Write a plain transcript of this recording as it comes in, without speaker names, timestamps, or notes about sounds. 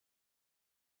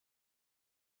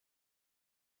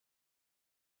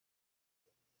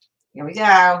Here we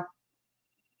go.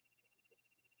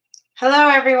 Hello,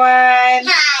 everyone.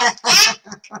 Hi.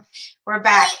 We're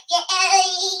back.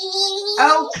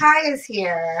 Oh, Kai is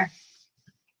here.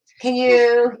 Can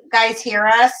you guys hear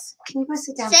us? Can you go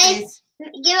sit down, please?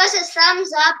 Give us a thumbs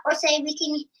up or say we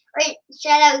can, or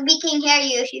shout out we can hear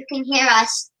you if you can hear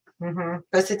us.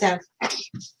 Go sit down.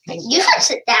 Thank you. You can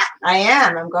sit down. I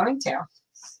am. I'm going to.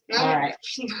 All right.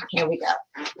 Here we go.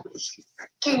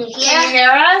 Can you hear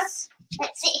us?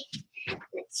 Let's see.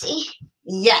 Let's see.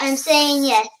 Yes. I'm saying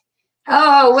yes.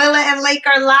 Oh, Willa and Lake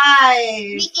are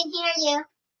live. We can hear you.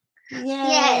 Yay.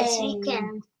 Yes, we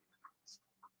can.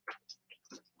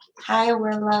 Hi,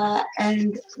 Willa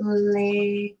and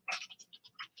Lake.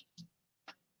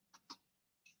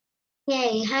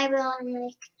 Yay. Hi, Willa and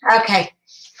Lake. Okay.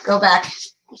 Go back.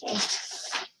 Okay.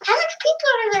 How many people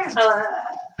are there?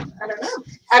 I don't know.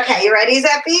 Okay, you ready,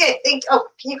 Zeppy? I think. Oh,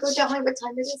 can you go tell me what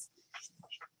time it is?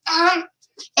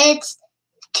 It's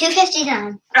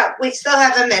 2:59. Oh, we still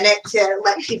have a minute to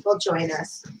let people join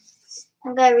us.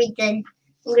 I'm gonna read the.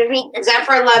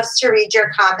 Zephyr loves to read your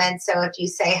comments, so if you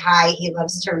say hi, he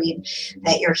loves to read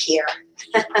that you're here.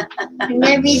 I'm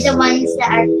gonna read the ones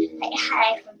that are like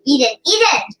hi from Eden.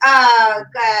 Eden. Oh,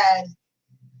 good.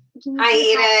 Hi,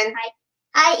 Eden.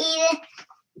 Hi, Eden.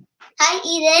 Hi,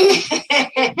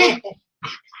 Eden.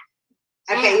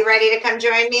 Okay, you ready to come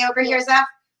join me over here, Zeph?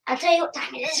 I'll tell you what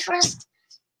time it is first.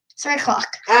 3 o'clock.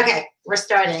 Okay, we're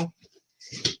starting.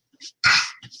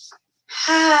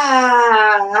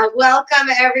 Welcome,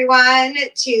 everyone,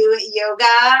 to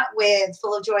Yoga with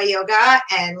Full of Joy Yoga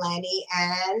and Lani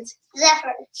and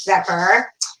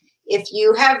Zephyr. If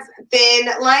you have been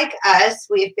like us,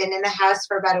 we've been in the house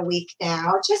for about a week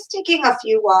now, just taking a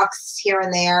few walks here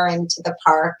and there and to the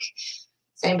park.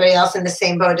 Is anybody else in the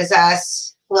same boat as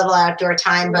us? A little outdoor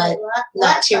time, but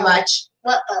not too much.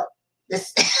 What boat?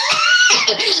 This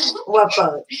what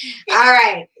boat? All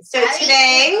right. So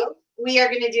today we are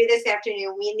going to do this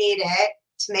afternoon. We need it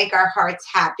to make our hearts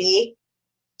happy.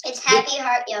 It's Happy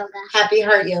Heart Yoga. Happy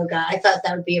Heart Yoga. I thought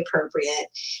that would be appropriate.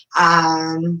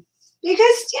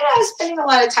 Because, spending a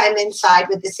lot of time inside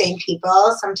with the same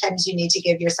people, sometimes you need to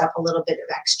give yourself a little bit of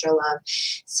extra love.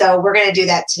 So we're going to do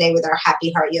that today with our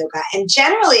Happy Heart Yoga. And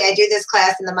generally, I do this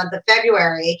class in the month of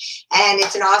February, and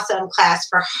it's an awesome class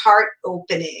for heart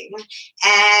opening.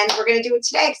 And we're going to do it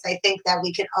today because I think that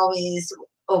we can always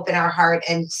open our heart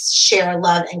and share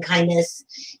love and kindness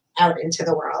out into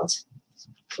the world.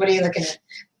 What are you looking at?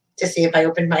 To see if I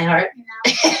opened my heart?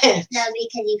 No, because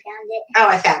you found it. Oh,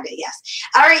 I found it, yes.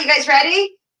 All right, you guys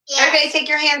ready? Yeah. Everybody take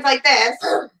your hands like this.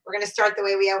 We're going to start the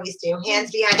way we always do.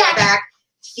 Hands behind our back,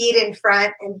 feet in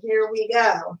front, and here we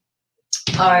go.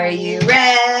 Are you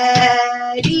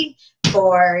ready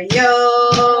for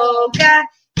yoga?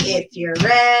 If you're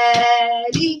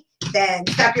ready, then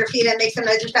stop your feet and make some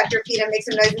noise, and stop your feet and make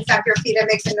some noise, and stop your feet and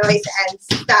make some noise, and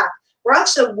stop. We're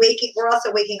also waking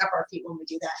up our feet when we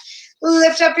do that.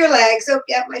 Lift up your legs. Oh,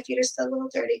 yeah, my feet are still a little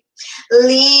dirty.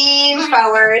 Lean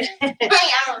forward.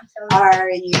 Are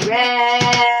you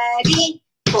ready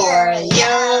for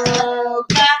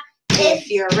yoga? If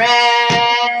you're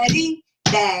ready,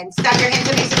 then stop your hands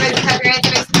and make some noise, stop your hands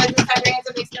and make some noise, stop your hands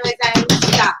and make some noise, and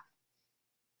stop.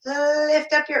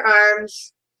 Lift up your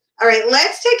arms. All right,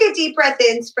 let's take a deep breath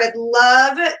in. Spread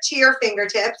love to your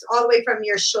fingertips, all the way from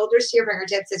your shoulders to your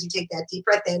fingertips as you take that deep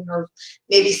breath in, or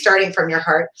maybe starting from your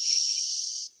heart.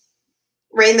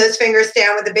 Rain those fingers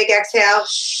down with a big exhale.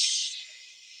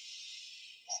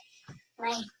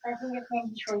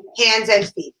 Hands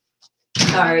and feet.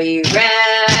 Are you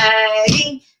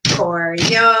ready for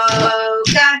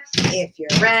yoga? If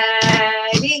you're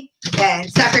ready, then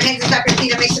stop your hands and stop your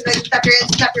feet and make some noise. Stop your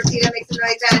hands and stop your feet and make some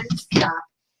noise, and stop.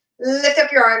 Lift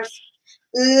up your arms.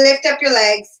 Lift up your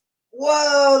legs.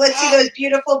 Whoa, let's see those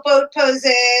beautiful boat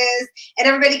poses. And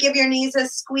everybody give your knees a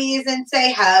squeeze and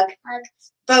say hug. Hug.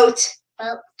 Boat.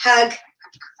 Boat. Hug.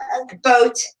 Hug.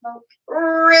 Boat. Boat.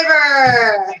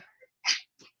 River.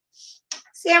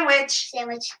 Sandwich.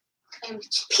 Sandwich.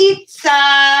 Sandwich.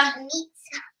 Pizza.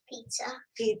 Pizza.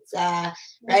 Pizza.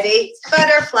 Ready?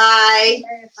 Butterfly.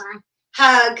 Butterfly.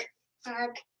 Hug.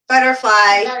 Hug.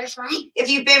 Butterfly. Butterfly. If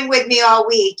you've been with me all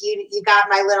week, you got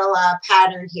my little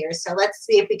pattern here. So let's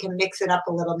see if we can mix it up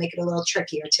a little, make it a little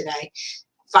trickier today.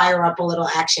 Fire up a little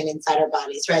action inside our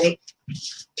bodies. Ready?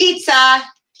 Pizza.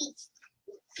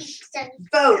 Pizza.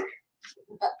 Boat.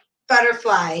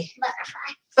 Butterfly.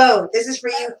 Butterfly. Boat. This is for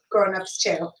you grown-ups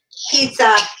too.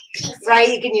 Pizza. Right?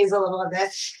 You can use a little of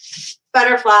this.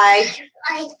 Butterfly.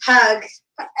 Hug. Hug.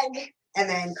 And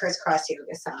then crisscross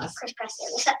yoga sauce. Crisscross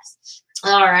yoga sauce.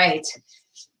 All right.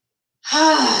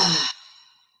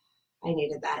 I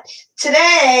needed that.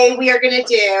 Today, we are going to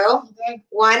do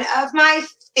one of my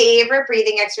favorite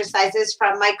breathing exercises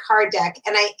from my card deck.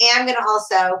 And I am going to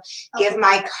also give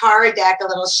my card deck a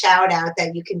little shout out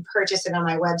that you can purchase it on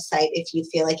my website if you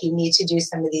feel like you need to do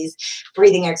some of these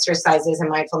breathing exercises and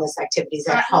mindfulness activities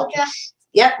at home.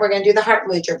 Yep, we're going to do the heart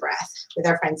mudra breath with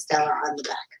our friend Stella on the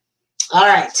back. All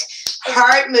right,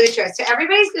 heart mudra. So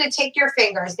everybody's going to take your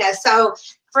fingers now. So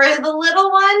for the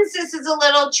little ones, this is a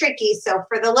little tricky. So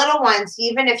for the little ones,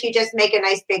 even if you just make a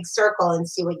nice big circle and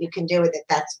see what you can do with it,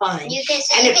 that's fine. You can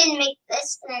make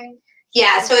this then.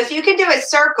 Yeah, so if you can do a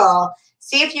circle,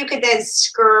 see if you could then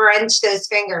scrunch those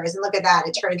fingers. And look at that,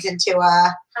 it turns into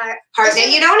a heart. Now,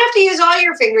 you don't have to use all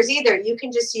your fingers either. You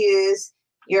can just use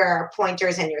your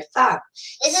pointers and your thumb.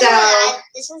 This is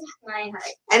my heart.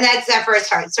 And that's Zephyr's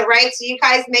heart. So, right, so you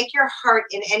guys make your heart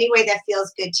in any way that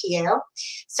feels good to you.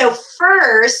 So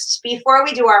first, before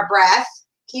we do our breath,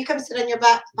 can you come sit on your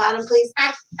bottom, please?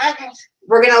 Okay.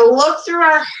 We're going to look through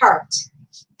our heart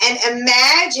and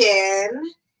imagine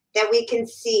that we can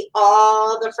see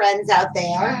all the friends out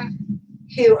there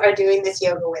who are doing this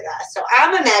yoga with us. So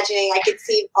I'm imagining I could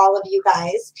see all of you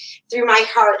guys through my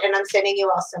heart, and I'm sending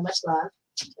you all so much love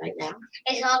right now.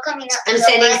 It's all coming up. I'm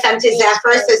sending some to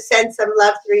Zephyr, so send some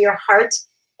love through your heart.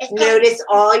 Notice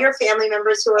all your family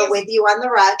members who are with you on the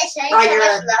rug, on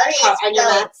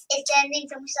your mats. It's sending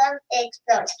some stuff, it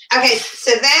explodes. Okay,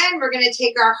 so then we're going to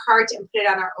take our heart and put it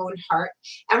on our own heart,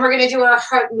 and we're going to do our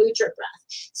heart mudra breath.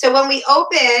 So when we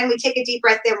open, we take a deep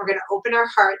breath in, we're going to open our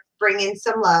heart, bring in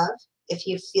some love, if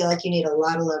you feel like you need a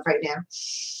lot of love right now.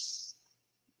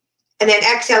 And then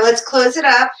exhale, let's close it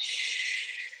up,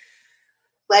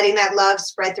 letting that love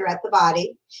spread throughout the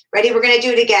body. Ready? We're going to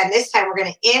do it again. This time we're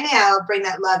going to inhale, bring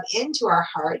that love into our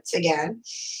hearts again.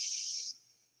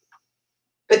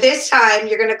 But this time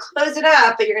you're going to close it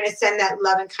up, but you're going to send that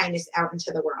love and kindness out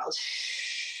into the world.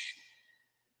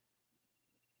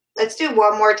 Let's do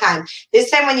one more time.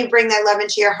 This time when you bring that love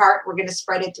into your heart, we're going to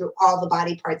spread it through all the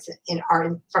body parts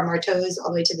from our toes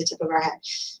all the way to the tip of our head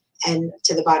and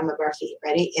to the bottom of our feet.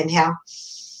 Ready? Inhale.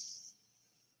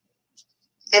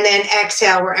 And then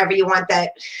exhale wherever you want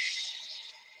that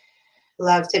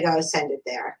love to go, send it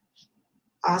there.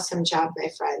 Awesome job, my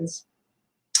friends.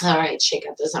 All right, shake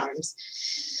out those arms.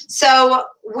 So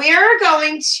we're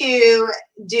going to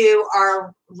do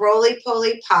our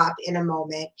roly-poly pop in a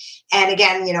moment. And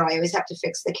again, you know, I always have to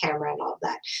fix the camera and all of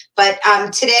that. But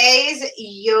today's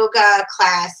yoga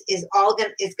class is going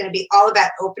to be all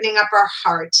about opening up our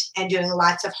heart and doing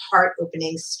lots of heart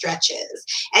opening stretches.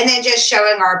 And then just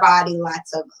showing our body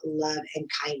lots of love and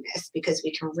kindness, because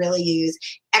we can really use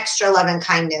extra love and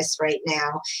kindness right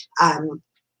now.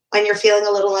 When you're feeling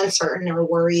a little uncertain or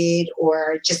worried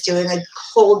or just doing a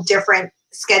whole different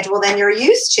schedule than you're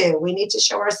used to, we need to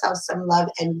show ourselves some love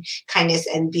and kindness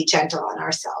and be gentle on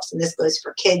ourselves. And this goes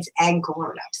for kids and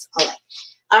grown-ups.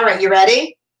 All right, you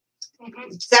ready?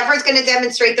 Mm-hmm. Zephyr's going to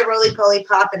demonstrate the roly-poly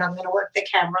pop, and I'm going to work the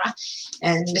camera.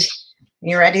 And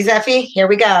you ready, Zeffy? Here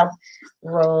we go.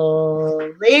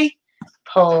 Roly-poly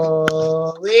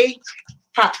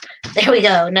pop. There we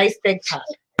go. Nice big pop.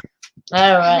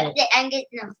 All right.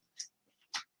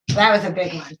 That was a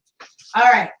big one.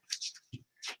 All right.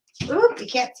 Ooh, you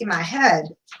can't see my head.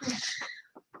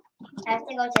 I have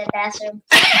to go to the bathroom.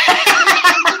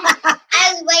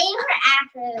 I was waiting for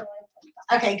after.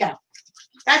 Okay, go.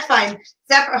 That's fine.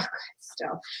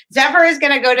 Zephyr is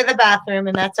going to go to the bathroom,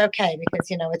 and that's okay because,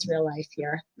 you know, it's real life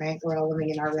here, right? We're all living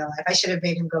in our real life. I should have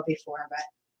made him go before, but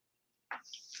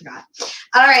forgot.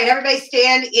 All right, everybody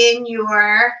stand in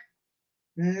your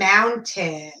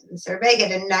mountains. Everybody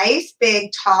get a nice,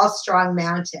 big, tall, strong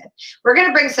mountain. We're going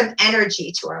to bring some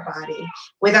energy to our body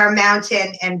with our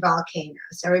mountain and volcano.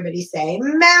 So everybody say,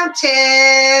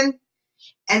 mountain.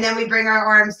 And then we bring our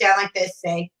arms down like this.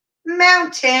 Say,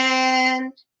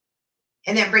 mountain.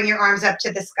 And then bring your arms up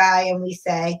to the sky and we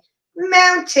say,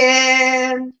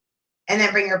 mountain. And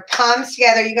then bring your palms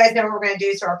together. You guys know what we're going to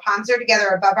do. So our palms are together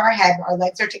above our head. Our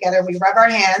legs are together. We rub our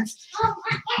hands.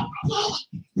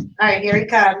 All right, here he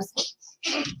comes.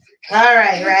 All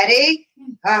right, ready?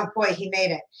 Oh, boy, he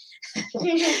made it.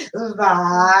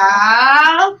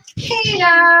 Volcano.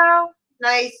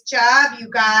 Nice job, you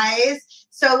guys.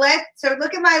 So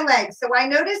look at my legs. So I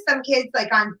noticed some kids,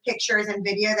 like on pictures and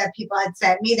video that people had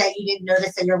sent me, that you didn't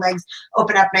notice that your legs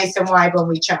open up nice and wide when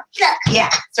we jump. Yeah.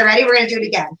 So ready? We're going to do it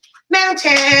again.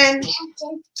 Mountain. And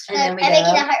then we I'm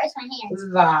making a heart with my hands.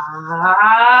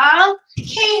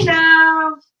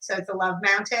 Volcano. So it's a love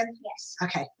mountain? Yes.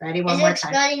 Okay, ready? One more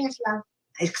time. Exploding with love.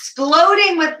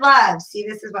 Exploding with love. See,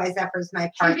 this is why Zephyr's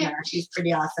my partner. She's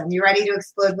pretty awesome. You ready to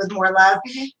explode with more love?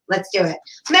 Let's do it.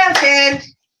 Mountain.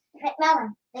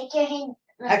 Melon, make your hand.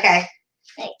 Okay.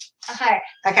 Like a heart.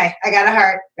 Okay, I got a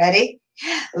heart. Ready?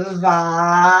 Volcano.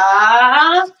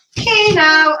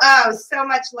 Oh, so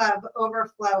much love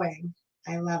overflowing.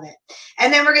 I love it.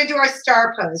 And then we're going to do our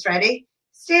star pose. Ready?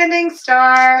 Standing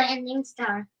star. Standing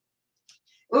star.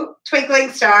 Ooh,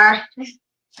 twinkling star.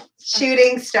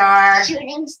 Shooting star.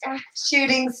 Shooting star.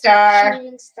 Shooting star.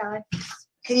 Shooting star.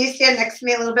 Can you stand next to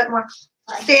me a little bit more?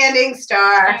 Standing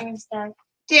star. Standing star.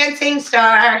 Dancing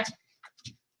star.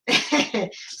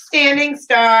 Standing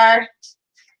star.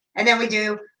 And then we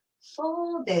do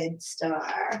folded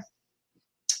star.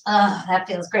 Oh, that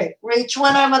feels great. Reach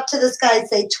one arm up to the sky.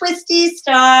 Say twisty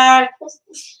star.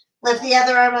 Lift the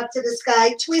other arm up to the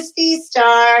sky. Twisty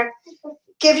star.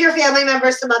 Give your family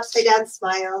members some upside down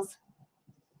smiles.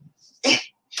 And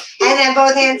then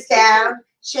both hands down.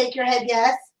 Shake your head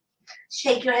yes.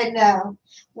 Shake your head no.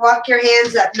 Walk your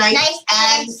hands up nice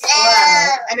and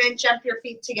slow. And then jump your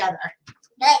feet together.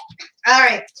 Right. All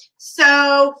right.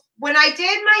 So when I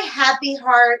did my happy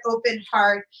heart, open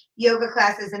heart yoga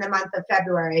classes in the month of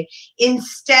February,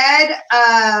 instead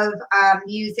of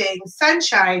using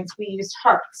sunshines, we used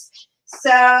hearts. So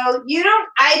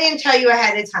I didn't tell you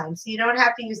ahead of time, so you don't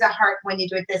have to use a heart when you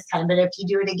do it this time, but if you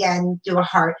do it again, do a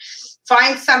heart.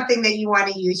 Find something that you want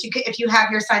to use. You could, if you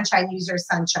have your sunshine, use your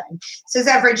sunshine. So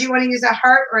Zephyr, do you want to use a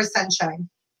heart or a sunshine?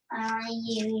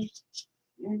 Use.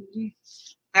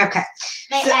 Okay.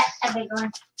 A big one.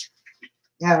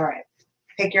 All right.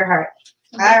 Pick your heart.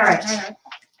 All right.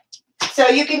 So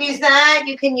you can use that.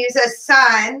 You can use a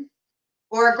sun,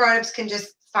 or grown-ups can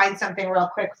just find something real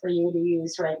quick for you to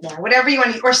use right now. Whatever you want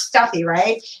to use, or stuffy,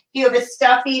 right? If you have a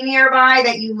stuffy nearby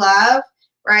that you love,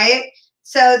 right?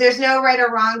 So there's no right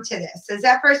or wrong to this. So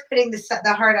Zephyr's putting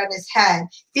the heart on his head.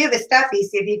 If you have a stuffy,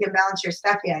 see if you can balance your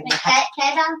stuffy on your head.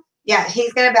 Can I balance? Yeah,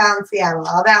 he's going to balance the owl.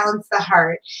 I'll balance the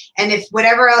heart. And if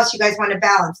whatever else you guys want to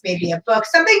balance, maybe a book,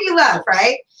 something you love,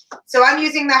 right? So I'm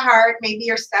using the heart, maybe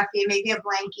your stuffy, maybe a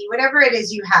blankie, whatever it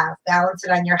is you have, balance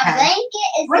it on your head. A blanket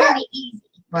is going to be easy.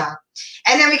 Wow.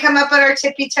 And then we come up on our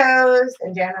tippy toes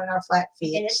and down on our flat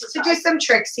feet. So do some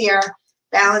tricks here,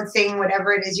 balancing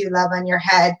whatever it is you love on your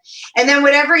head. And then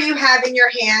whatever you have in your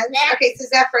hands. Okay, so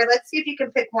Zephyr, let's see if you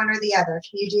can pick one or the other.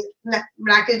 Can you do, no,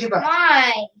 we're not going to do both.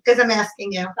 Why? Because I'm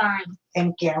asking you. Fine.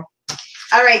 Thank you.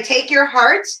 All right, take your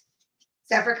heart.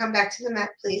 Zephyr, come back to the mat,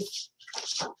 please.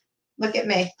 Look at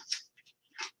me.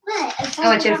 What? I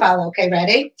want you to follow. Okay,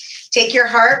 ready? Take your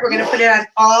heart. We're going to put it on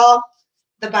all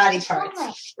the body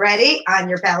parts. Ready? On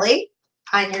your belly,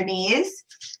 on your knees,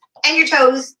 and your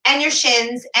toes, and your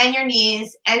shins, and your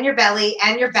knees, and your belly,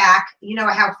 and your back. You know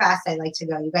how fast I like to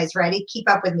go. You guys ready? Keep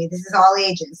up with me. This is all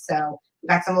ages, so we've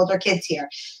got some older kids here.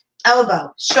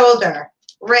 Elbow, shoulder,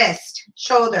 wrist,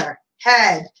 shoulder,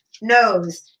 head,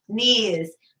 nose,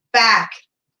 knees, back,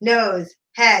 nose,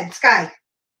 head, sky.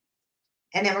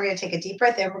 And then we're going to take a deep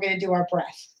breath, and we're going to do our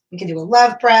breath. You can do a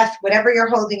love breath, whatever you're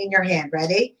holding in your hand.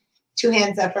 Ready? 2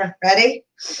 hands up. Ready?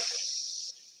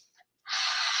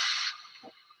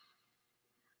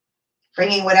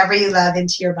 Bringing whatever you love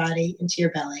into your body, into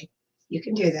your belly. You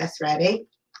can do this. Ready?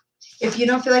 If you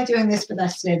don't feel like doing this with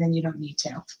us today, then you don't need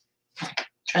to. Okay.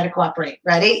 Try to cooperate.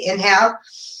 Ready? Inhale.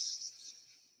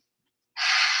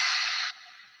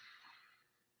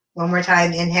 One more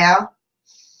time. Inhale.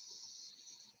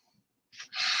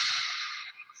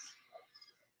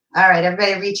 All right,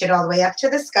 everybody reach it all the way up to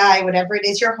the sky, whatever it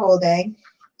is you're holding.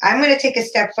 I'm going to take a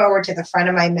step forward to the front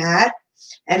of my mat,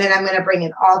 and then I'm going to bring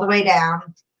it all the way down,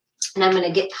 and I'm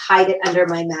going to hide it under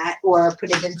my mat or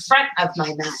put it in front of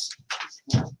my mat.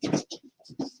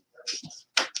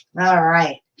 All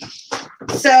right.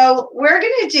 So we're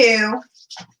going to do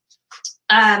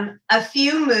a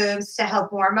few moves to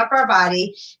help warm up our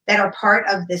body that are part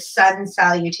of the sun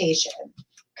salutation.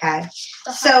 Okay,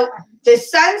 so the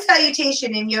sun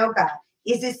salutation in yoga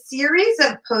is a series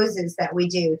of poses that we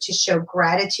do to show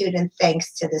gratitude and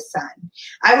thanks to the sun.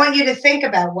 I want you to think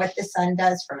about what the sun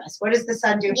does for us. What does the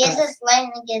sun do for us? It gives us light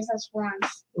and it gives us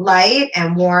warmth. Light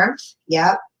and warmth,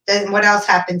 yep. Then what else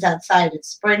happens outside? It's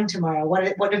spring tomorrow.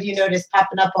 What have you noticed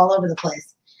popping up all over the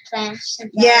place? Plants.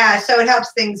 Yeah, so it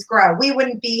helps things grow. We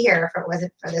wouldn't be here if it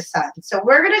wasn't for the sun. So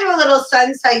we're going to do a little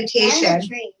sun salutation. And the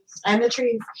trees. And the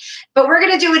trees. But we're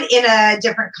going to do it in a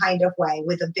different kind of way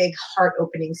with a big heart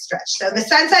opening stretch. So the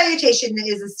sun salutation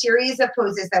is a series of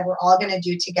poses that we're all going to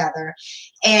do together.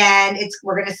 And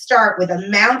we're going to start with a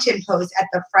mountain pose at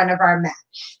the front of our mat.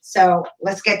 So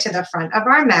let's get to the front of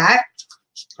our mat.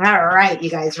 All right, you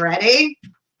guys ready?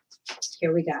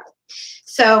 Here we go.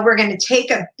 So we're going to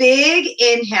take a big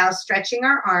inhale, stretching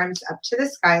our arms up to the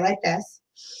sky like this.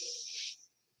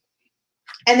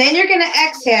 And then you're going to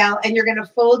exhale and you're going to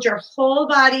fold your whole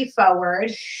body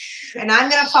forward. And I'm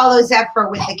going to follow Zephyr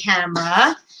with the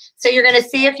camera. So you're going to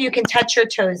see if you can touch your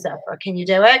toes, Zephyr. Can you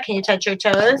do it? Can you touch your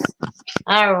toes?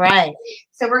 All right.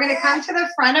 So we're going to come to the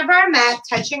front of our mat,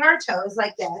 touching our toes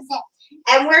like this.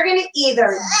 And we're going to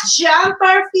either jump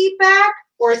our feet back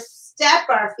or step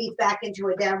our feet back into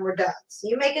a downward dog. So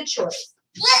you make a choice.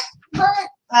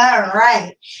 All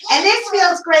right. And this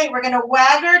feels great. We're going to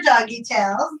wag our doggy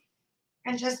tails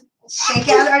and just shake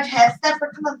out our heads.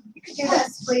 Zephyr, come on. You can do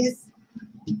this, please.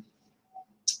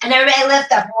 And everybody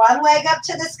lift up one leg up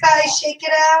to the sky, shake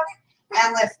it out,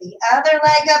 and lift the other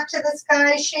leg up to the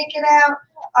sky, shake it out.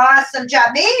 Awesome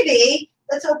job. Maybe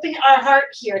let's open our heart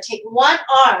here. Take one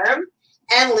arm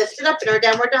and lift it up in our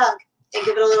downward dog and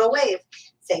give it a little wave.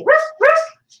 Say, roof, roof.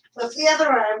 Lift the other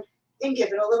arm and give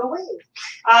it a little wave.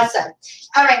 Awesome.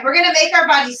 All right, we're going to make our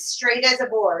body straight as a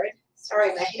board.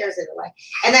 Sorry, my hair's in the way.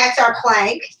 And that's our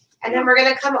plank. And then we're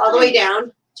going to come all the way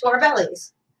down to our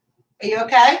bellies. Are you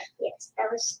okay? Yes,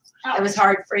 that was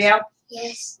hard for you?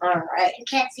 Yes. All right. I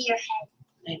can't see your head.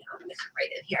 I know. I'm going to come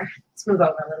right in here. Let's move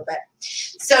over a little bit.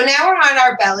 So now we're on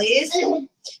our bellies.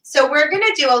 So we're going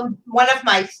to do one of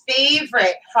my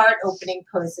favorite heart opening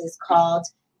poses called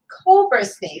Cobra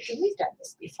Snake. And we've done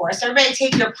this before. So everybody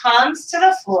take your palms to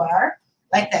the floor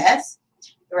like this.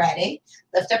 Ready?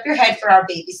 Lift up your head for our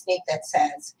baby snake that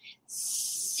says,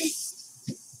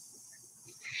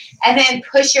 and then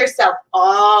push yourself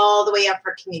all the way up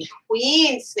for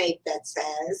queen snake that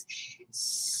says,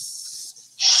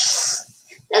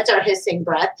 that's our hissing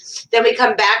breath. Then we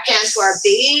come back down to our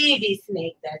baby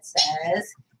snake that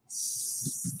says,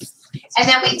 and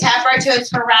then we tap our toes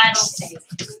for rattlesnake.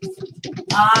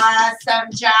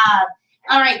 Awesome job.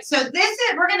 All right, so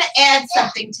we're going to add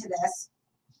something to this.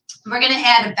 We're going to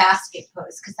add a basket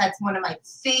pose because that's one of my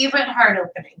favorite heart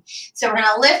opening. So we're going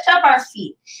to lift up our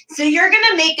feet. So you're going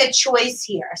to make a choice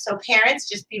here. So parents,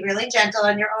 just be really gentle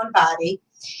on your own body.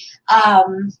 I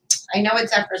know what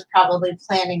Zephyr's probably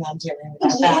planning on doing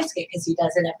with that basket because he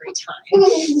does it every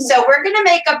time. So we're going to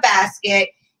make a basket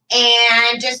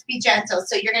and just be gentle.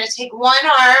 So you're going to take one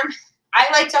arm. I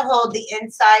like to hold the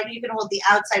inside. You can hold the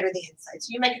outside or the inside. So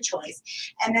you make a choice.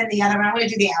 And then the other one, I'm going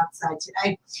to do the outside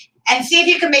today. And see if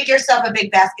you can make yourself a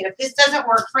big basket. If this doesn't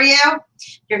work for you,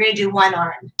 you're going to do one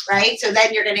arm, right? So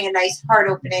then you're getting a nice heart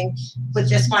opening with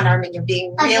just one arm, and you're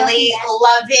being really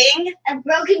loving. A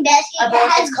broken basket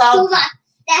that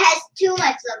has too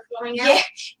much love flowing out. Yeah,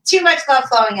 too much love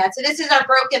flowing out. So this is our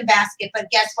broken basket, but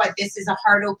guess what? This is a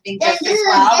heart opening just as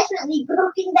well. This is a definitely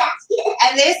broken basket.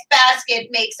 And this basket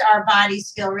makes our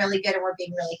bodies feel really good, and we're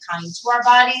being really kind to our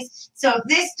bodies. So if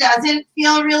this doesn't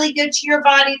feel really good to your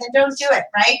body, then don't do it,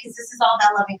 right? Because this is all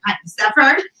about loving kindness.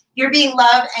 Zephyr, you're being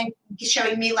loved and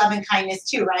showing me love and kindness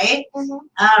too, right? Mm-hmm.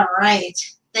 All right.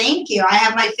 Thank you. I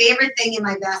have my favorite thing in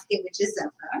my basket, which is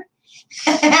Zephyr.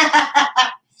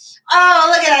 Oh,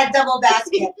 look at that double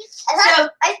basket.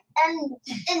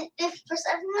 And if for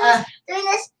some reason doing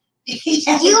this,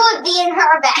 you would be in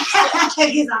her basket.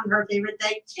 He's on her favorite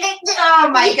thing. Oh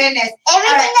my goodness!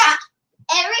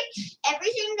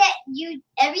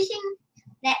 Everything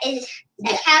that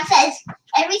counts as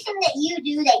everything that you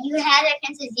do that you had that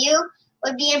counts as you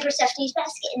would be in Persephone's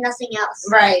basket and nothing else.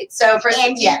 Right. So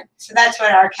so that's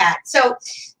what our cat. So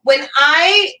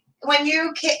when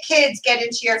you kids get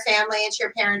into your family, into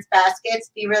your parents'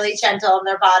 baskets, be really gentle on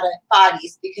their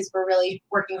bodies because we're really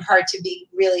working hard to be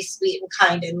really sweet and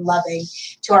kind and loving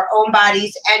to our own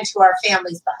bodies and to our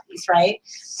family's bodies, right?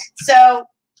 So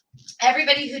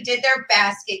everybody who did their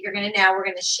basket, we're going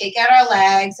to shake out our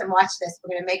legs and watch this.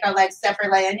 We're going to make our legs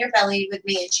separate, lay on your belly with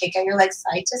me and shake out your legs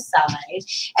side to side.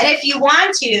 And if you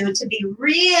want to be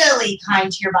really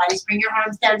kind to your bodies, bring your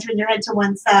arms down, turn your head to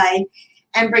one side,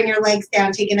 and bring your legs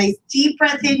down. Take a nice deep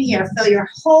breath in here. Fill your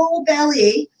whole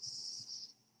belly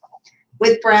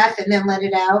with breath and then let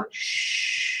it out.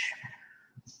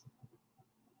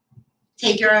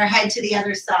 Take your head to the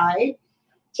other side.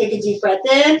 Take a deep breath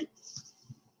in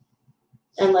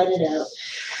and let it out.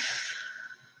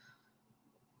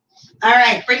 All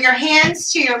right, bring your hands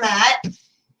to your mat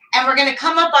and we're going to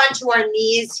come up onto our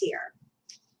knees here.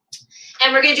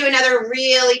 And we're going to do another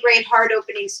really great heart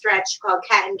opening stretch called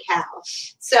cat and cow.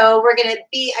 So we're going to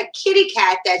be a kitty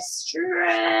cat that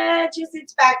stretches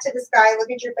its back to the sky.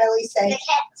 Look at your belly, say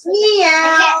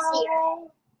meow.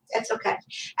 That's okay.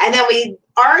 And then we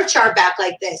arch our back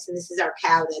like this. And this is our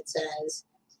cow that says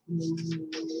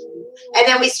And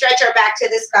then we stretch our back to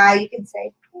the sky. You can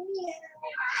say, yeah.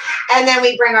 And then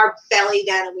we bring our belly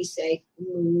down and we say,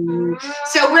 moo.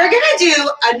 So we're going to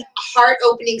do a heart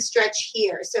opening stretch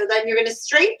here. So then you're going to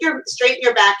straighten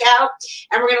your back out,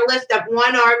 and we're going to lift up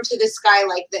one arm to the sky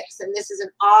like this. And this is an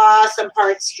awesome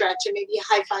heart stretch. And maybe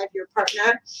high five your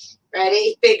partner.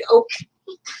 Ready? Big open.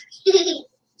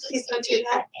 Please don't do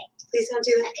that. Please don't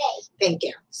do that. Okay. Thank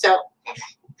you. So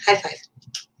high five.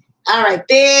 All right.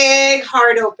 Big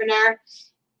heart opener.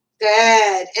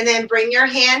 Good. And then bring your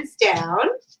hands down.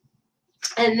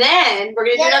 And then we're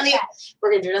gonna do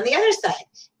it on the other side.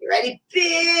 You ready?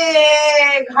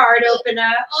 Big heart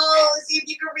opener. Oh, see if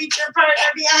you can reach your partner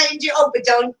behind you. Oh, but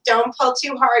don't pull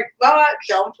too hard. Oh,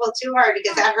 don't pull too hard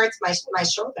because that hurts my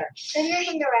shoulder. Turn your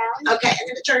hand around. Okay, I'm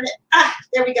gonna turn it.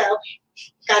 There we go.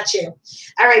 Got you.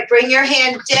 All right, bring your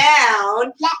hand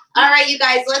down. Yeah. All right, you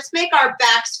guys, let's make our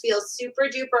backs feel super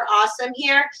duper awesome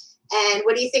here. And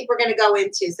what do you think we're gonna go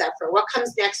into, Zephyr? What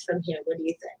comes next from here? What do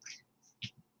you think?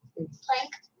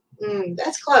 Plank.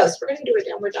 That's close. We're gonna do a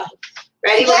downward dog.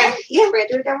 Ready? We're gonna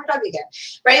do a downward dog again.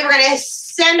 Ready? We're gonna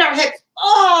send our hips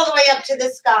all the way up to the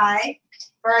sky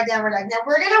for our downward dog. Now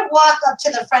we're gonna walk up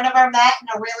to the front of our mat in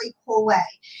a really cool way.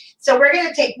 So we're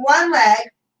gonna take one leg,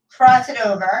 cross it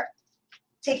over,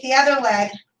 take the other leg,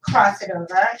 cross it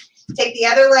over, take the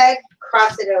other leg,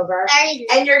 cross it over,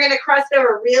 and you're gonna cross it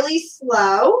over really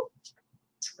slow.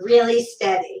 Really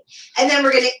steady. And then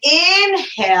we're going to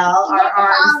inhale our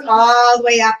arms all the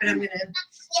way up, and I'm going to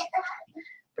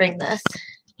bring this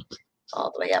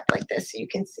all the way up like this so you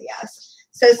can see us.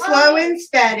 So slow and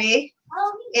steady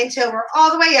until we're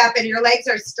all the way up and your legs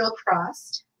are still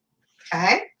crossed.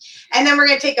 Okay. And then we're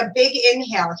going to take a big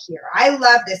inhale here. I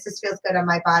love this. This feels good on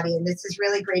my body, and this is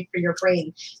really great for your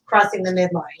brain, crossing the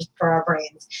midline for our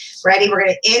brains. Ready? We're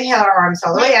going to inhale our arms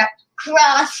all the way up.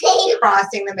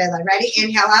 Crossing the midline. Ready?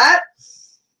 Inhale up.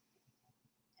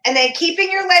 And then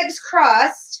keeping your legs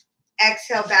crossed,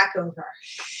 exhale back over.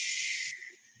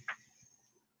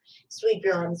 Sweep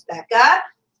your arms back up.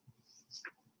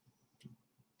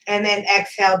 And then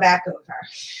exhale back over.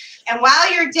 And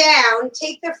while you're down,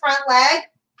 take the front leg,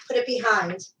 put it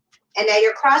behind. And now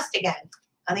you're crossed again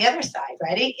on the other side.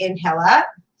 Ready? Inhale up.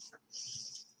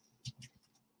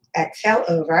 Exhale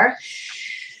over.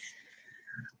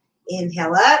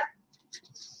 Inhale up.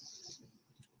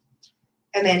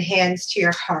 And then hands to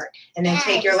your heart. And then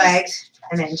take your legs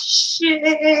and then shake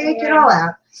it all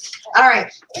out. All right.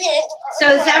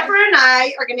 So Zephyr and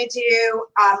I are going to do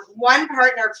one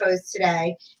partner pose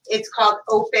today. It's called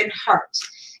open heart.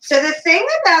 So the thing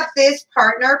about this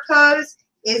partner pose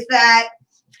is that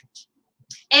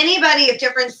anybody of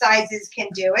different sizes can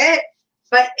do it.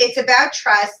 But it's about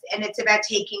trust, and it's about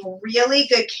taking really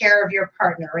good care of your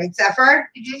partner, right, Zephyr?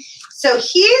 Mm-hmm. So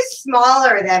he's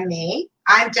smaller than me.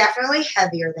 I'm definitely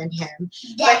heavier than him.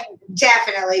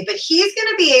 Definitely. But he's going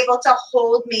to be able to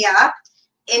hold me up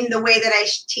in the way that I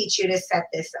teach you to set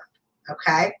this up,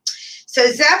 okay? So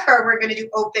Zephyr, we're going to do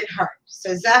open heart.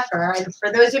 So Zephyr, and for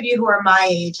those of you who are my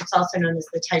age, it's also known as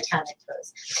the Titanic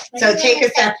pose. So take a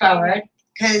step forward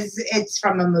because it's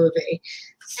from a movie.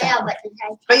 So, I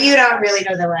know, but you don't really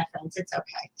know the reference. It's okay.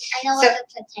 I know what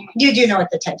the Titanic is. You do know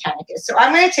what the Titanic is. So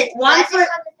I'm going to take one foot,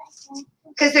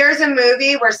 because there's a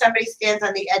movie where somebody stands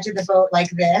on the edge of the boat like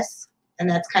this, and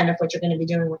that's kind of what you're going to be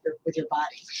doing with your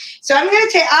body. So I'm going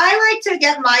to take, I like to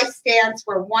get my stance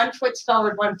where one foot's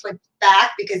forward, one foot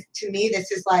back, because to me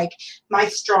this is like my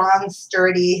strong,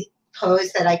 sturdy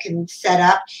pose that I can set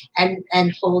up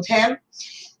and hold him.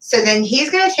 So then he's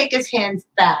going to take his hands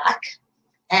back.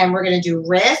 And we're going to do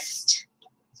wrist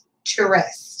to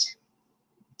wrist.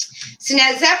 So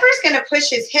now Zephyr's going to push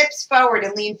his hips forward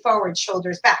and lean forward,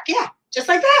 shoulders back. Yeah, just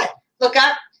like that. Look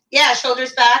up. Yeah,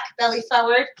 shoulders back, belly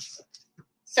forward.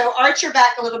 So arch your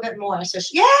back a little bit more. So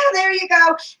yeah, there you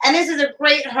go. And this is a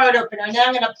great heart opener. Now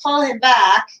I'm going to pull him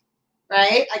back,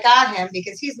 right? I got him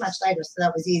because he's much lighter, so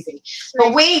that was easy.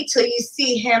 But wait till you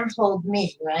see him hold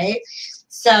me, right?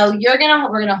 So we're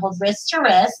gonna hold wrist to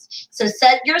wrist. So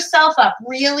set yourself up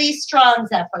really strong,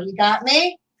 Zephyr. You got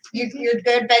me? You're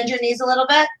good. Bend your knees a little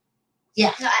bit.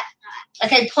 Yeah.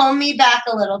 Okay, pull me back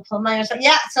a little. Pull my arms up.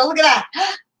 Yeah. So look at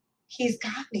that. He's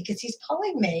got me because he's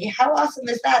pulling me. How awesome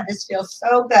is that? This feels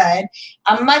so good.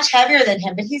 I'm much heavier than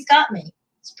him, but he's got me.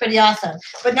 It's pretty awesome.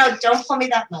 But no, don't pull me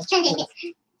that much.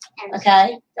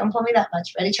 Okay? Don't pull me that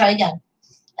much. Ready? Try again.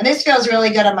 And this feels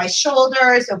really good on my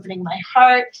shoulders, opening my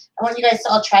heart. I want you guys to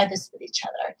all try this with each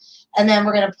other. And then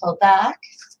we're going to pull back.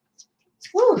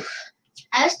 Woo.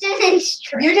 I was doing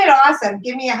straight. You did awesome.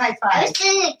 Give me a high five. I was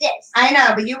doing like this. I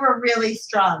know, but you were really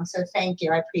strong, so thank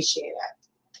you. I appreciate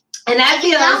it. And that I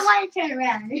do not feels, want to turn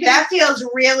around. that feels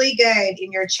really good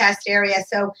in your chest area.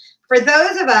 So for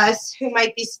those of us who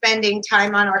might be spending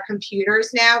time on our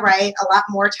computers now, right, a lot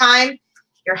more time,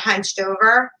 you're hunched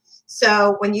over.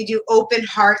 So when you do open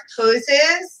heart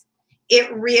poses, it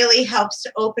really helps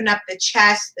to open up the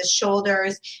chest, the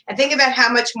shoulders, and think about how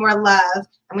much more love,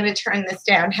 I'm going to turn this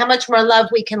down, how much more love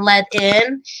we can let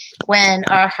in when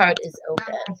our heart is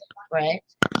open, right?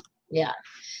 Yeah.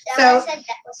 So, I said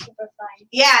that was super fun.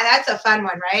 yeah, that's a fun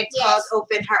one, right? It's called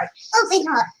open heart. Open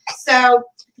heart. So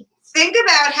think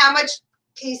about how much,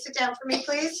 can you sit down for me,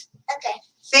 please? Okay.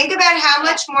 Think about how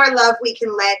much more love we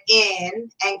can let in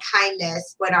and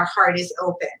kindness when our heart is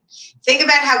open. Think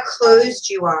about how closed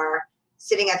you are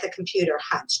sitting at the computer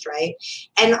hunched, right?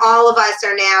 And all of us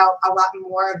are now a lot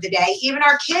more of the day, even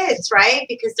our kids, right?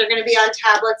 Because they're going to be on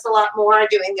tablets a lot more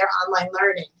doing their online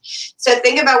learning. So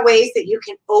think about ways that you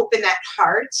can open that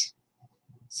heart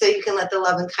so you can let the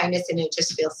love and kindness in. It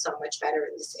just feels so much better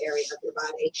in this area of your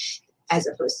body as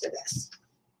opposed to this.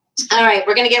 All right,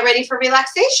 we're going to get ready for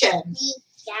relaxation.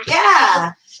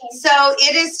 Yeah. So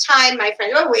it is time, my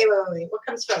friend. Oh, wait. What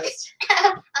comes first?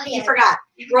 Oh, yeah. You forgot.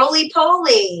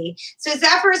 Roly-poly. So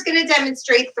Zephyr is going to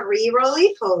demonstrate 3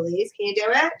 roly-polies. Can you do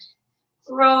it?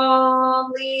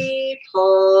 Roly-poly.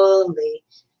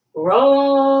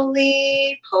 Roly-poly.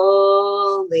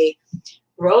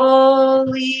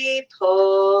 Roly-poly.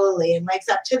 And legs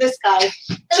up to the sky.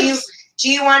 Do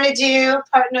you want to do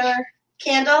partner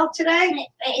candle today? Wait,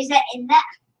 is that in that?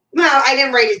 No, I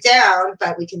didn't write it down,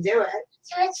 but we can do it.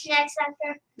 So what's next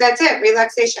after? That's it,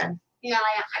 relaxation. No,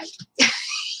 I don't.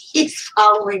 He's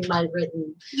following my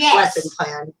written lesson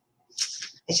plan.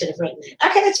 I should have written it.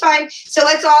 Okay, that's fine. So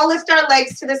let's all lift our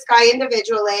legs to the sky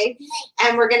individually,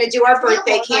 and we're going to do our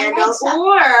birthday candle,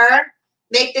 or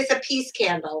make this a peace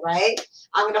candle, right?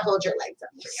 I'm going to hold your legs up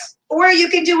for you. Or you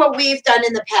can do what we've done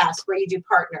in the past, where you do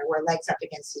partner, where legs up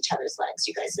against each other's legs.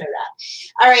 You guys know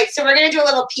that. All right, so we're going to do a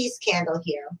little peace candle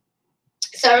here.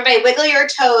 So everybody wiggle your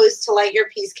toes to light your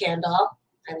peace candle.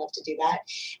 I love to do that.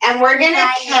 And we're going to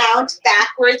count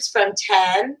backwards from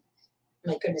 10.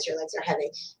 My goodness, your legs are heavy.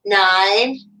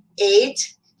 9,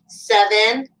 8,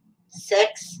 7,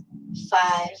 6,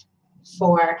 5,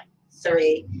 4,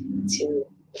 3, 2, 1.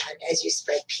 As you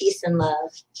spread peace and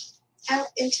love out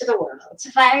into the world.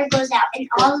 The fire goes out and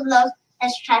all the love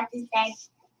that's trapped inside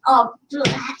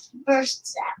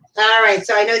bursts out. All right,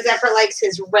 so I know Zephyr likes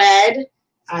his red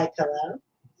eye pillow.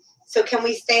 So can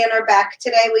we stay on our back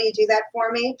today? Will you do that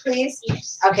for me, please?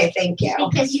 Yes. Okay, thank you.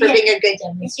 Because for being a good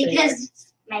demonstrator. Because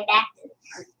my back doesn't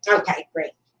hurt. Okay,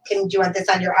 great. Do you want this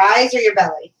on your eyes or your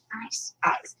belly? Eyes.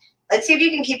 Eyes. Let's see if you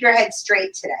can keep your head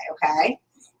straight today, okay?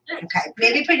 Okay.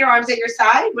 Maybe put your arms at your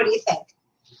side. What do you think?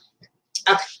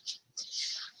 Okay.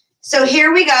 So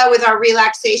here we go with our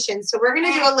relaxation. So we're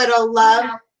going to do a little love.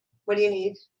 What do you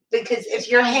need? Because if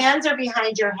your hands are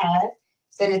behind your head,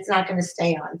 then it's not going to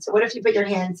stay on. So what if you put your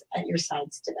hands at your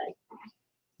sides today?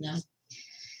 No.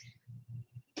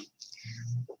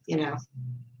 You know,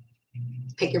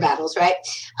 pick your battles, right?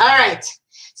 All right.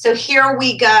 So here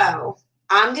we go.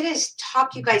 I'm going to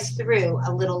talk you guys through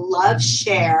a little love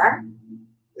share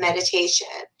meditation.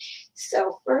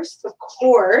 So first, of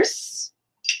course,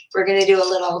 we're going to do a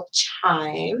little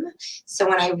chime. So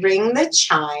when I ring the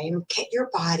chime, get your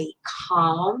body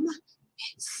calm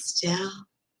and still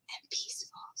and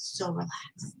peaceful. So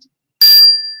relaxed.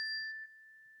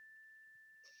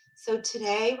 So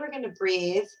today we're going to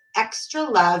breathe extra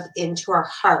love into our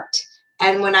heart.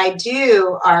 And when I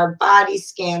do our body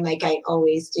scan, like I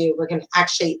always do, we're going to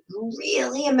actually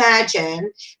really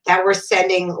imagine that we're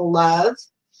sending love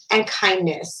and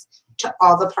kindness to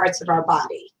all the parts of our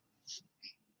body.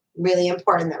 Really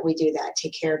important that we do that.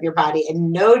 Take care of your body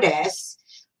and notice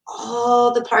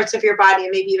all the parts of your body,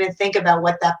 and maybe even think about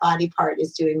what that body part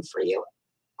is doing for you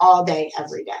all day,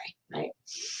 every day, right?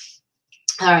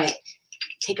 All right.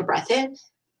 Take a breath in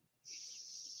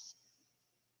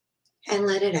and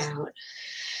let it out.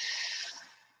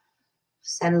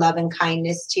 Send love and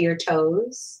kindness to your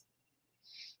toes.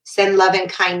 Send love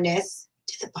and kindness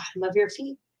to the bottom of your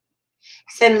feet.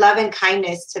 Send love and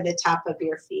kindness to the top of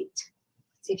your feet.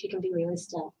 See if you can be really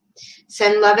still.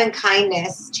 Send love and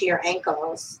kindness to your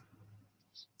ankles.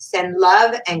 Send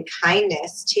love and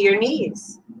kindness to your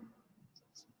knees.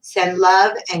 Send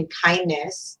love and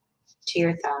kindness to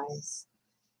your thighs.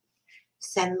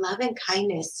 Send love and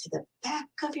kindness to the back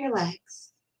of your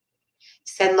legs.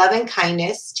 Send love and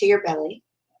kindness to your belly.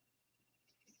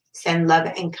 Send love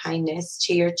and kindness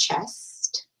to your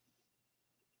chest.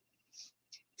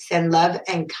 Send love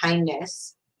and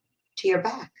kindness to your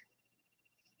back.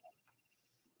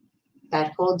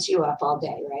 That holds you up all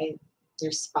day, right?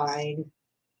 your spine.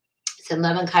 Send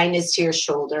love and kindness to your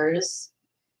shoulders.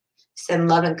 Send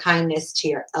love and kindness to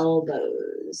your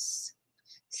elbows.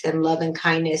 Send love and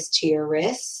kindness to your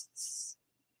wrists.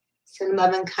 Send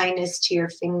love and kindness to your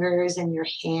fingers and your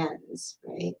hands,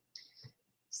 right?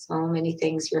 So many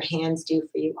things your hands do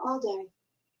for you all day.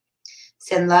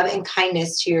 Send love and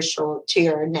kindness to your shoulder, to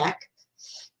your neck.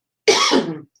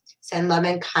 Send love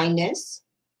and kindness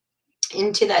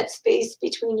into that space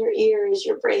between your ears,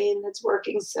 your brain that's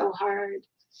working so hard.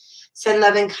 Send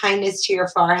love and kindness to your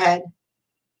forehead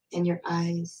and your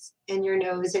eyes and your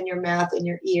nose and your mouth and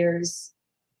your ears,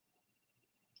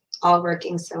 all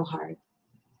working so hard.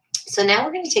 So now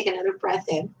we're going to take another breath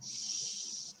in,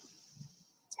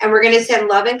 and we're going to send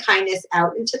love and kindness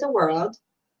out into the world,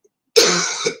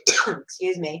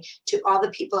 excuse me, to all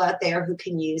the people out there who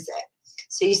can use it.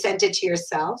 So you sent it to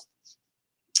yourself.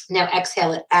 Now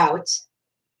exhale it out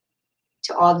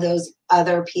to all those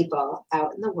other people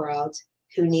out in the world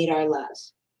who need our love,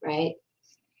 right?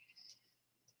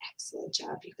 Excellent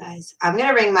job, you guys. I'm going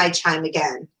to ring my chime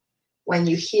again. When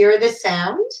you hear the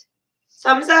sound,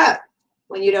 thumbs up.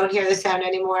 When you don't hear the sound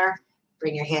anymore,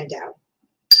 bring your hand down.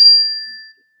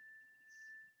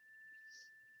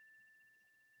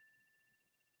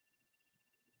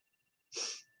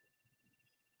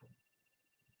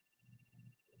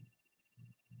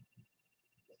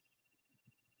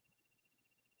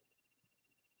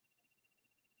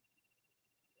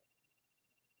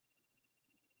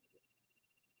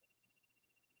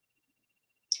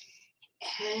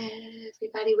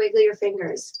 Everybody wiggle your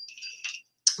fingers.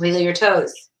 Wiggle your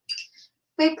toes.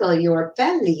 Wiggle your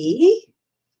belly.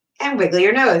 And wiggle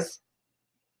your nose.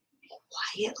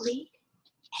 Quietly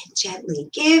and gently.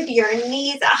 Give your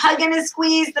knees a hug and a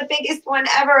squeeze, the biggest one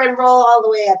ever, and roll all the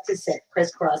way up to sit.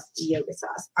 Crisscross yoga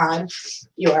sauce on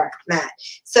your mat.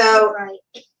 So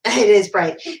it is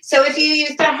bright. So if you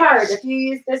use the heart, if you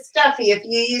use the stuffy, if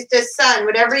you use the sun,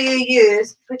 whatever you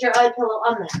use, put your eye pillow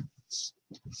on there.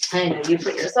 I know you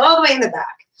put yours all the way in the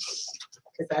back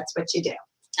because that's what you do.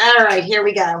 All right, here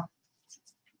we go.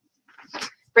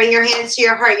 Bring your hands to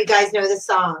your heart. You guys know the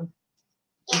song.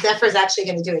 Zephyr's actually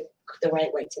going to do it the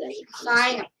right way today.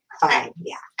 Fine. Fine,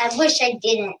 yeah. I wish I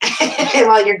didn't.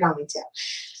 Well, you're going to.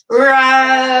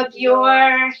 Rub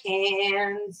your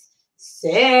hands.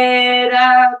 Sit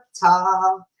up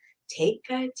tall. Take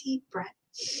a deep breath.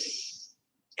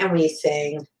 And we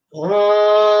sing,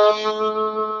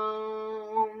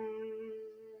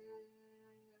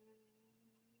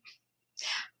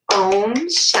 Om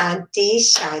Shanti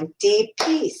Shanti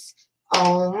Peace.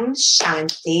 Om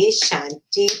Shanti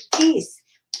Shanti Peace.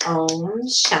 Om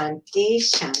Shanti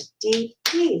Shanti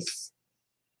Peace.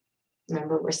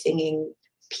 Remember, we're singing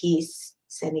peace,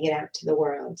 sending it out to the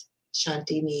world.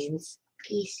 Shanti means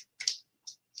Peace.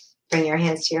 Bring your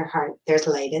hands to your heart. There's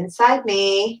light inside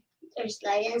me. There's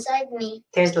light inside me.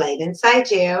 There's light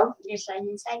inside you. There's light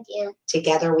inside you.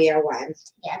 Together we are one.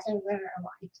 Together we are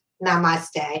one.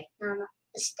 Namaste. Namaste.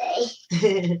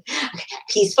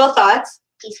 Peaceful thoughts.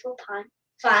 Peaceful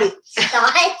thoughts.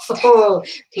 Oh,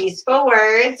 peaceful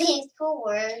words. Peaceful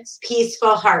words.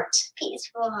 Peaceful heart.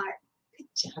 Peaceful heart. Good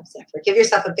job, Zephyr. Give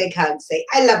yourself a big hug. Say,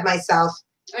 I love myself.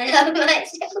 I love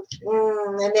myself.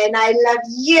 And then I love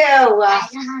you. I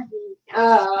love you.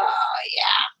 Oh,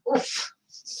 yeah. Oof.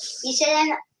 You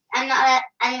said I'm not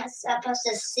supposed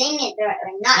to sing it the right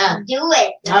way, not do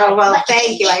it. Oh, well,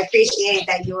 thank you. I appreciate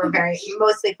that you were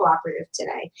mostly cooperative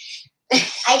today.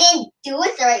 I didn't do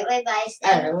it the right way, but I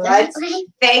said it the right way.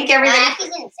 Thank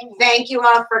everybody. Thank you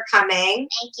all for coming.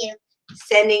 Thank you.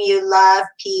 Sending you love,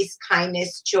 peace,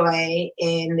 kindness, joy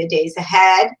in the days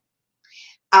ahead.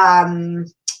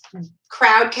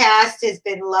 Crowdcast has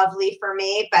been lovely for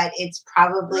me, but it's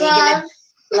probably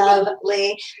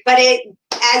lovely. But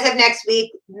as of next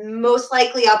week, most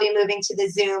likely I'll be moving to the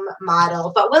Zoom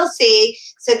model, but we'll see.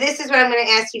 So this is what I'm going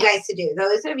to ask you guys to do.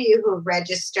 Those of you who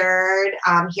registered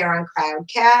here on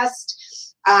Crowdcast,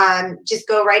 just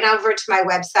go right over to my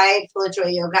website, Full of Joy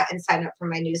Yoga, and sign up for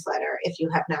my newsletter if you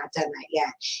have not done that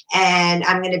yet. And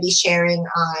I'm going to be sharing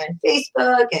on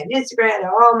Facebook and Instagram and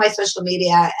all my social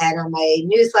media and on my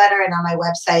newsletter and on my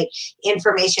website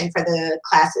information for the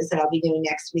classes that I'll be doing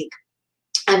next week.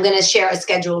 I'm going to share a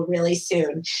schedule really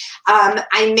soon.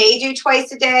 I may do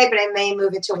twice a day, but I may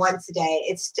move it to once a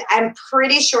day. I'm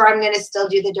pretty sure I'm going to still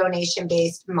do the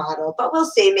donation-based model, but we'll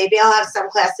see. Maybe I'll have some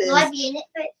classes. Will I be in it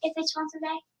if it's once a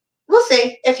day? We'll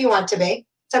see if you want to be.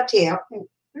 It's up to you.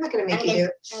 I'm not going to make you do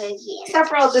it. Yeah. Except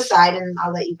for I'll decide and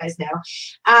I'll let you guys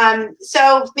know.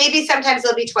 So maybe sometimes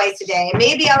it'll be twice a day.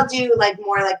 Maybe I'll do like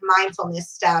more like mindfulness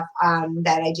stuff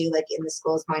that I do like in the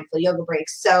school's mindful yoga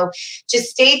breaks. So just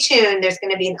stay tuned. There's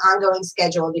going to be an ongoing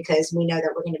schedule because we know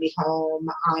that we're going to be home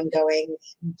ongoing.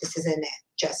 This isn't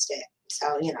just it.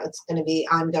 So, you know, it's going to be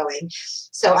ongoing.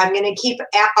 So I'm going to keep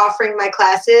offering my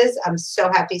classes. I'm so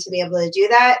happy to be able to do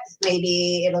that.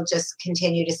 Maybe it'll just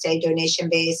continue to stay donation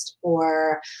based,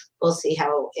 or we'll see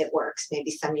how it works.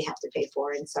 Maybe some you have to pay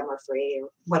for and some are free or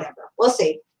whatever. We'll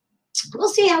see. We'll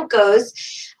see how it goes.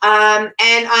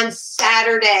 And on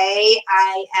Saturday,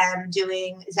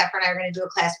 Zephyr and I are going to do a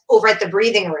class over at the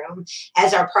breathing room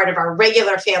as our part of our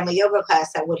regular family yoga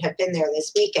class that would have been there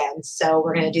this weekend. So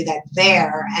we're going to do that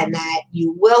there, and that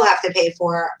you will have to pay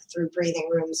for through Breathing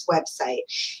Room's website.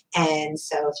 And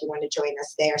so if you want to join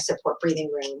us there, support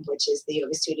Breathing Room, which is the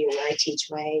yoga studio where I teach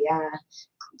my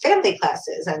family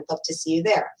classes. I'd love to see you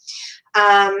there.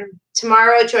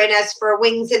 Tomorrow, join us for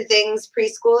Wings and Things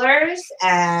preschoolers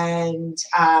and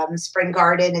Spring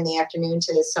Garden in the afternoon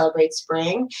to celebrate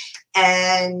spring.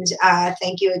 And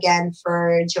thank you again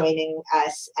for joining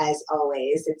us as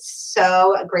always. It's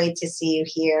so great to see you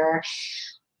here.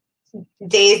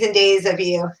 Days and days of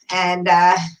you. And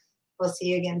we'll see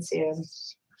you again soon.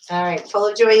 All right,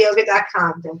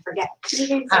 fullofjoyyoga.com. Don't forget.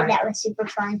 Eden said that was super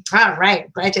fun. All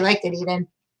right. Glad you liked it, Eden.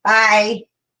 Bye.